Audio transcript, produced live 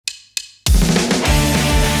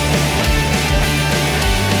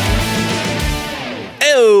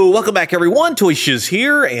Welcome back everyone, Toy Shiz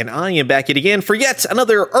here, and I am back yet again for yet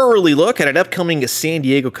another early look at an upcoming San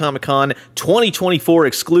Diego Comic-Con 2024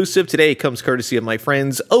 exclusive. Today comes courtesy of my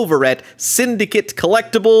friends over at Syndicate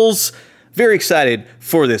Collectibles. Very excited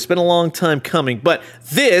for this. Been a long time coming, but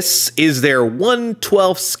this is their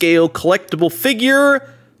 1/12 scale collectible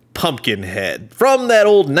figure, Pumpkinhead, from that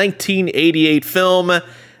old 1988 film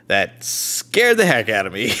that scared the heck out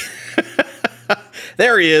of me.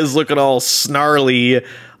 There he is, looking all snarly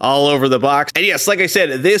all over the box. And yes, like I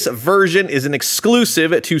said, this version is an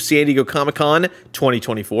exclusive to San Diego Comic-Con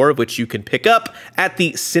 2024, which you can pick up at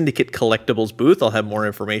the Syndicate Collectibles booth. I'll have more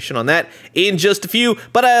information on that in just a few,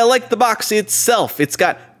 but I like the box itself. It's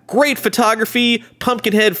got great photography,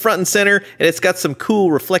 Pumpkinhead front and center, and it's got some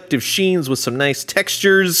cool reflective sheens with some nice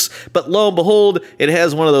textures, but lo and behold, it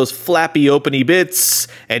has one of those flappy openy bits,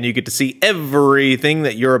 and you get to see everything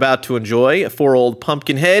that you're about to enjoy for old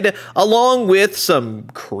Pumpkinhead, along with some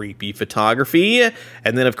creepy photography,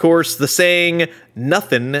 and then of course the saying,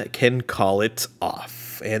 nothing can call it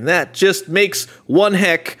off. And that just makes one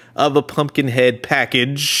heck of a Pumpkinhead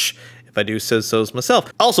package, if I do say so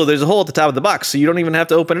myself. Also, there's a hole at the top of the box, so you don't even have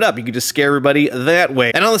to open it up. You can just scare everybody that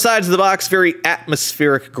way. And on the sides of the box, very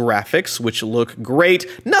atmospheric graphics, which look great.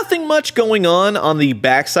 Nothing much going on the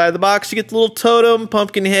back side of the box. You get the little totem,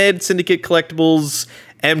 Pumpkinhead, Syndicate Collectibles,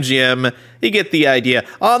 MGM. You get the idea.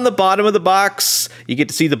 On the bottom of the box, you get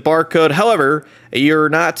to see the barcode. However, you're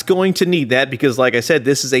not going to need that because, like I said,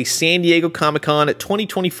 this is a San Diego Comic-Con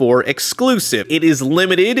 2024 exclusive. It is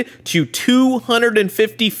limited to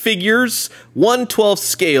 250 figures, 1/12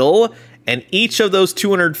 scale, and each of those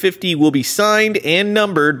 250 will be signed and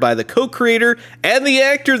numbered by the co-creator and the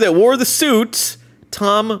actor that wore the suit,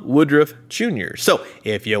 Tom Woodruff Jr. So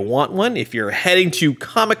if you want one, if you're heading to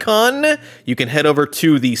Comic-Con, you can head over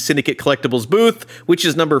to the Syndicate Collectibles booth, which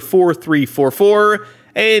is number 4344,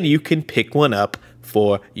 and you can pick one up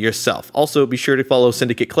for yourself. Also, be sure to follow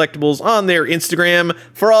Syndicate Collectibles on their Instagram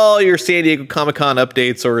for all your San Diego Comic-Con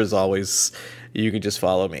updates, or as always, you can just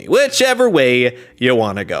follow me, whichever way you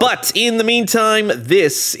want to go. But in the meantime,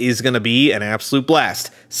 this is going to be an absolute blast.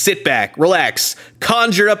 Sit back, relax,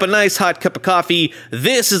 conjure up a nice hot cup of coffee.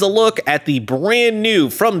 This is a look at the brand new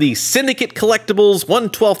from the Syndicate Collectibles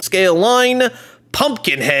 1/12 scale line,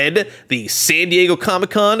 Pumpkinhead, the San Diego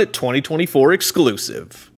Comic-Con 2024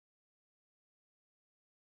 exclusive.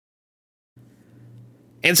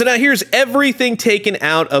 And so now here's everything taken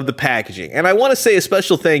out of the packaging. And I want to say a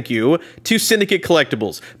special thank you to Syndicate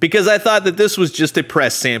Collectibles, because I thought that this was just a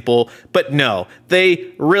press sample, but no, they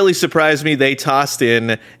really surprised me. They tossed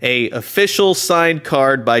in a official signed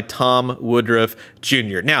card by Tom Woodruff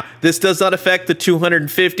Jr. Now, this does not affect the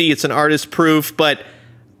 250. It's an artist proof, but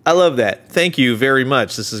I love that. Thank you very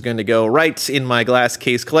much. This is going to go right in my glass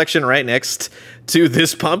case collection right next to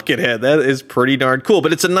this Pumpkinhead. That is pretty darn cool,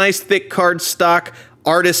 but it's a nice thick cardstock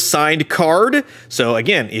artist signed card. So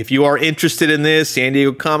again, if you are interested in this, San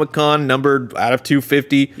Diego Comic-Con numbered out of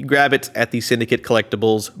 250, grab it at the Syndicate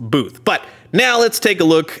Collectibles booth. But now let's take a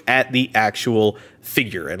look at the actual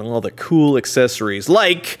figure and all the cool accessories,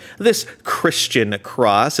 like this Christian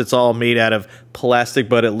cross. It's all made out of plastic,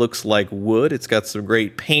 but it looks like wood. It's got some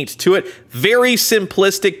great paint to it. Very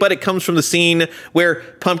simplistic, but it comes from the scene where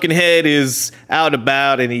Pumpkinhead is out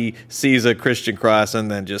about and he sees a Christian cross and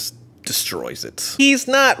then just destroys it. He's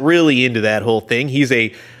not really into that whole thing. He's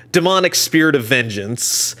a demonic spirit of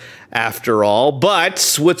vengeance, after all.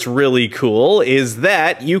 But what's really cool is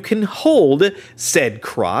that you can hold said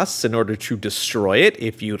cross in order to destroy it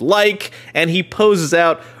if you'd like, and he poses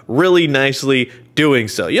out really nicely doing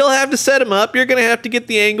so. You'll have to set him up. You're going to have to get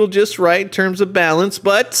the angle just right in terms of balance,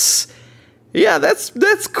 but yeah, that's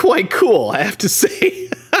quite cool, I have to say.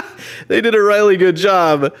 They did a really good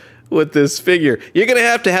job with this figure. You're gonna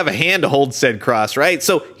have a hand to hold said cross, right?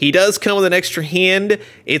 So he does come with an extra hand.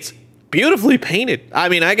 It's beautifully painted. I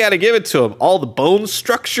mean, I gotta give it to him. All the bone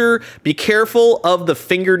structure. Be careful of the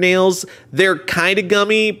fingernails. They're kind of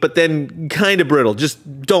gummy, but then kind of brittle.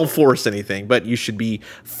 Just don't force anything, but you should be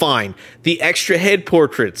fine. The extra head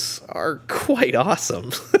portraits are quite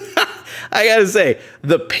awesome. I gotta say,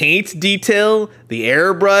 the paint detail, the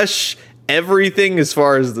airbrush, everything as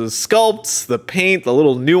far as the sculpts, the paint, the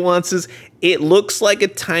little nuances, it looks like a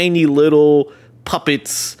tiny little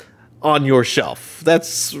puppet on your shelf.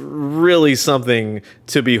 That's really something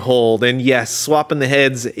to behold. And yes, swapping the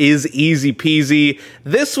heads is easy peasy.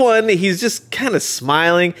 This one, he's just kind of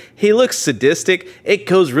smiling. He looks sadistic. It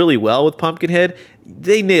goes really well with Pumpkinhead.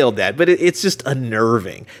 They nailed that, but it's just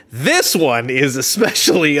unnerving. This one is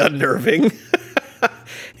especially unnerving.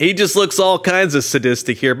 He just looks all kinds of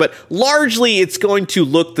sadistic here, but largely it's going to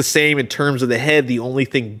look the same in terms of the head. The only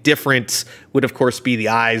thing different would, of course, be the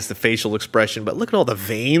eyes, the facial expression, but look at all the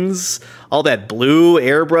veins, all that blue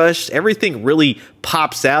airbrushed. Everything really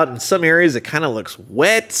pops out. In some areas, it kind of looks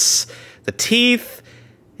wet. The teeth.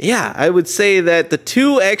 Yeah, I would say that the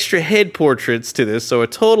 2 extra head portraits to this, so a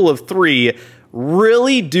total of 3,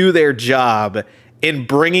 really do their job in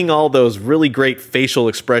bringing all those really great facial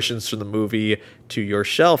expressions from the movie to your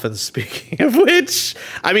shelf. And speaking of which,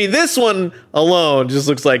 I mean, this one alone just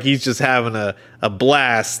looks like he's just having a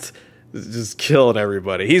blast, just killing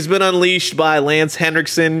everybody. He's been unleashed by Lance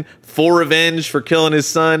Henriksen for revenge for killing his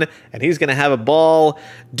son, and he's going to have a ball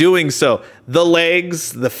doing so. The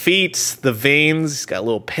legs, the feet, the veins, he's got a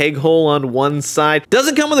little peg hole on one side.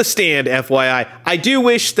 Doesn't come with a stand, FYI. I do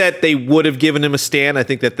wish that they would have given him a stand. I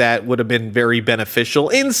think that that would have been very beneficial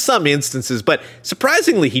in some instances, but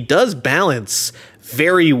surprisingly, he does balance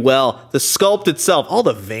very well. The sculpt itself, all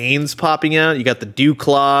the veins popping out, you got the dew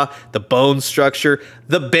claw, the bone structure,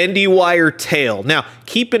 the bendy wire tail. Now,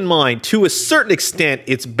 keep in mind, to a certain extent,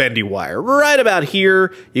 it's bendy wire. Right about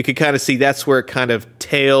here, you can kind of see that's where it kind of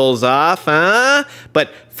tails off, huh?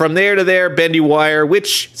 But from there to there, bendy wire,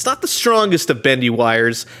 which it's not the strongest of bendy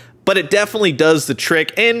wires, but it definitely does the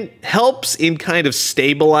trick and helps in kind of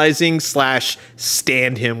stabilizing /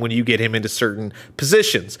 stand him when you get him into certain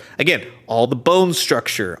positions. Again, all the bone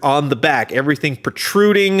structure on the back, everything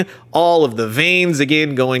protruding, all of the veins,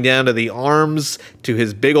 again, going down to the arms, to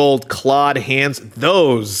his big old clawed hands.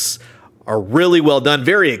 Those are really well done,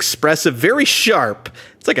 very expressive, very sharp.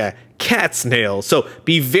 It's like a cat's nail, so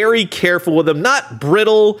be very careful with them. Not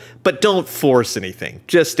brittle, but don't force anything.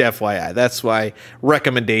 Just FYI, that's my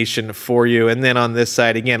recommendation for you. And then on this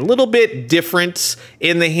side, again, a little bit different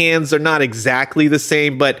in the hands. They're not exactly the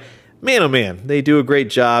same, but man, oh man, they do a great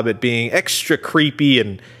job at being extra creepy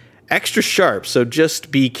and extra sharp, so just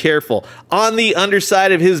be careful. On the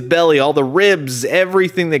underside of his belly, all the ribs,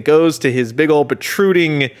 everything that goes to his big old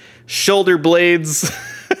protruding shoulder blades,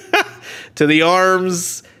 to the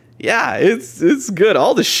arms. Yeah, it's good.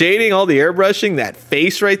 All the shading, all the airbrushing, that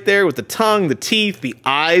face right there with the tongue, the teeth, the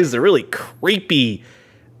eyes, they're really creepy.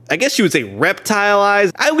 I guess you would say reptile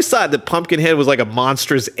eyes. I always thought that Pumpkinhead was like a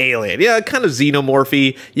monstrous alien. Yeah, kind of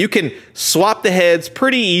xenomorphy. You can swap the heads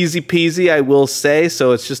pretty easy peasy, I will say.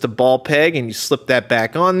 So it's just a ball peg and you slip that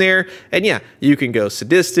back on there. And yeah, you can go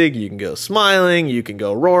sadistic, you can go smiling, you can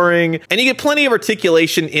go roaring. And you get plenty of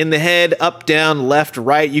articulation in the head, up, down, left,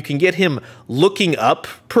 right. You can get him looking up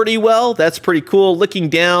pretty well. That's pretty cool. Looking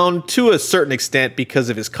down to a certain extent because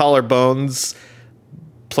of his collarbones.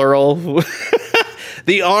 Plural.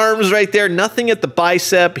 The arms right there, nothing at the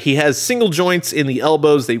bicep. He has single joints in the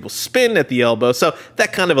elbows. They will spin at the elbow, so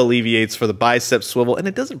that kind of alleviates for the bicep swivel, and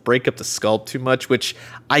it doesn't break up the sculpt too much, which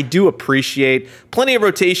I do appreciate. Plenty of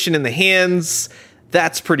rotation in the hands.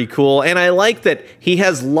 That's pretty cool, and I like that he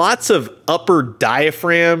has lots of upper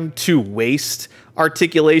diaphragm to waist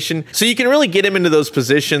articulation, so you can really get him into those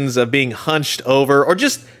positions of being hunched over or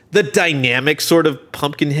just the dynamic sort of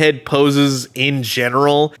Pumpkinhead poses in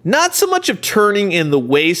general. Not so much of turning in the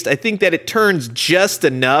waist. I think that it turns just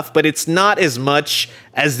enough, but it's not as much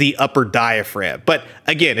as the upper diaphragm. But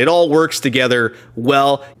again, it all works together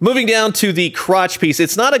well. Moving down to the crotch piece,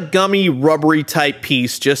 it's not a gummy, rubbery type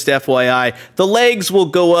piece, just FYI. The legs will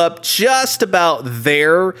go up just about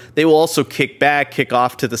there. They will also kick back, kick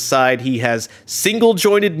off to the side. He has single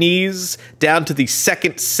jointed knees down to the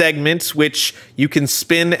second segment, which you can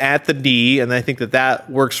spin at the knee, and I think that that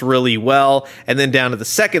works really well. And then down to the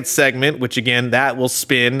second segment, which again, that will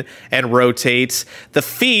spin and rotate. The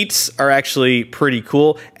feet are actually pretty cool.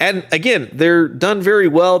 And again, they're done very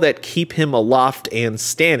well that keep him aloft and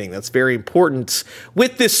standing. That's very important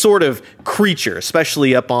with this sort of creature,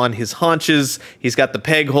 especially up on his haunches. He's got the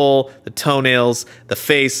peg hole, the toenails, the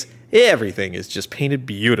face. Everything is just painted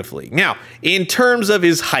beautifully. Now, in terms of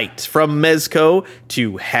his height, from Mezco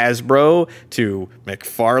to Hasbro to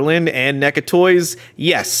McFarlane and NECA Toys,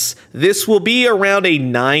 yes, this will be around a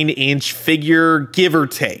 9-inch figure, give or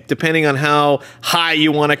take, depending on how high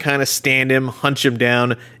you want to kind of stand him, hunch him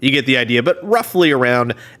down. You get the idea, but roughly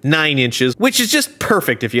around 9 inches, which is just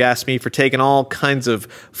perfect, if you ask me, for taking all kinds of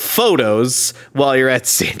photos while you're at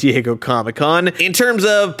San Diego Comic-Con. In terms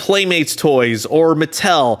of Playmates Toys or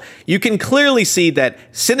Mattel, you can clearly see that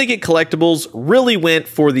Syndicate Collectibles really went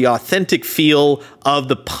for the authentic feel of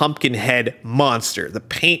the Pumpkinhead monster. The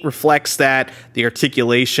paint reflects that, the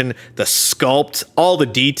articulation, the sculpt, all the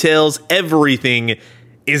details, everything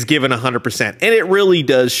is given 100%. And it really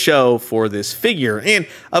does show for this figure. And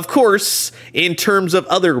of course, in terms of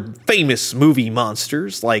other famous movie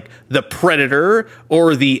monsters like the Predator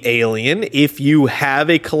or the Alien, if you have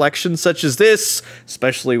a collection such as this,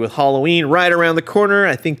 especially with Halloween right around the corner,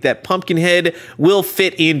 I think that Pumpkinhead will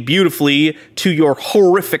fit in beautifully to your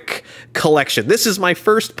horrific collection. This is my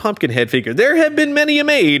first Pumpkinhead figure. There have been many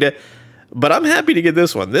made, but I'm happy to get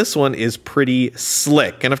this one. This one is pretty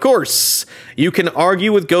slick. And of course, you can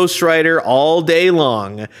argue with Ghost Rider all day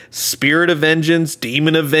long. Spirit of Vengeance,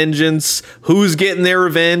 Demon of Vengeance, who's getting their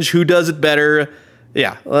revenge, who does it better.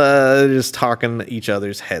 Yeah, just talking each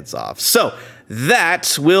other's heads off. So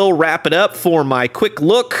that will wrap it up for my quick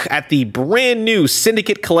look at the brand new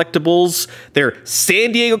Syndicate Collectibles, their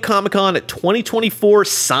San Diego Comic-Con 2024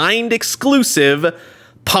 signed exclusive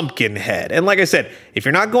Pumpkinhead. And like I said, if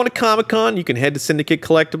you're not going to Comic-Con, you can head to Syndicate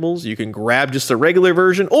Collectibles. You can grab just the regular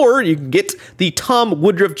version, or you can get the Tom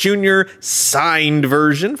Woodruff Jr. signed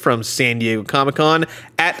version from San Diego Comic-Con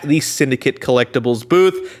at the Syndicate Collectibles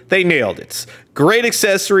booth. They nailed it. Great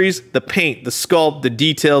accessories, the paint, the sculpt, the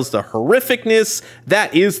details, the horrificness.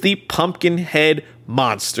 That is the Pumpkinhead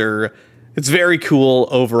monster. It's very cool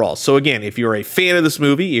overall. So again, if you're a fan of this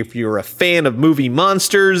movie, if you're a fan of movie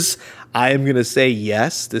monsters, I am going to say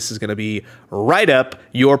yes, this is going to be right up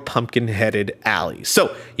your pumpkin-headed alley.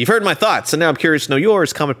 So you've heard my thoughts, and now I'm curious to know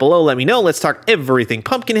yours. Comment below, let me know. Let's talk everything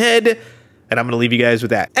Pumpkinhead, and I'm going to leave you guys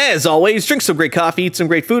with that. As always, drink some great coffee, eat some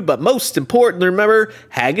great food, but most importantly, remember,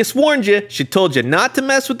 Haggis warned you. She told you not to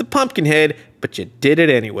mess with the Pumpkinhead, but you did it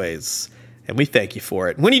anyways. And we thank you for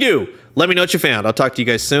it. When you do, let me know what you found. I'll talk to you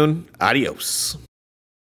guys soon. Adios.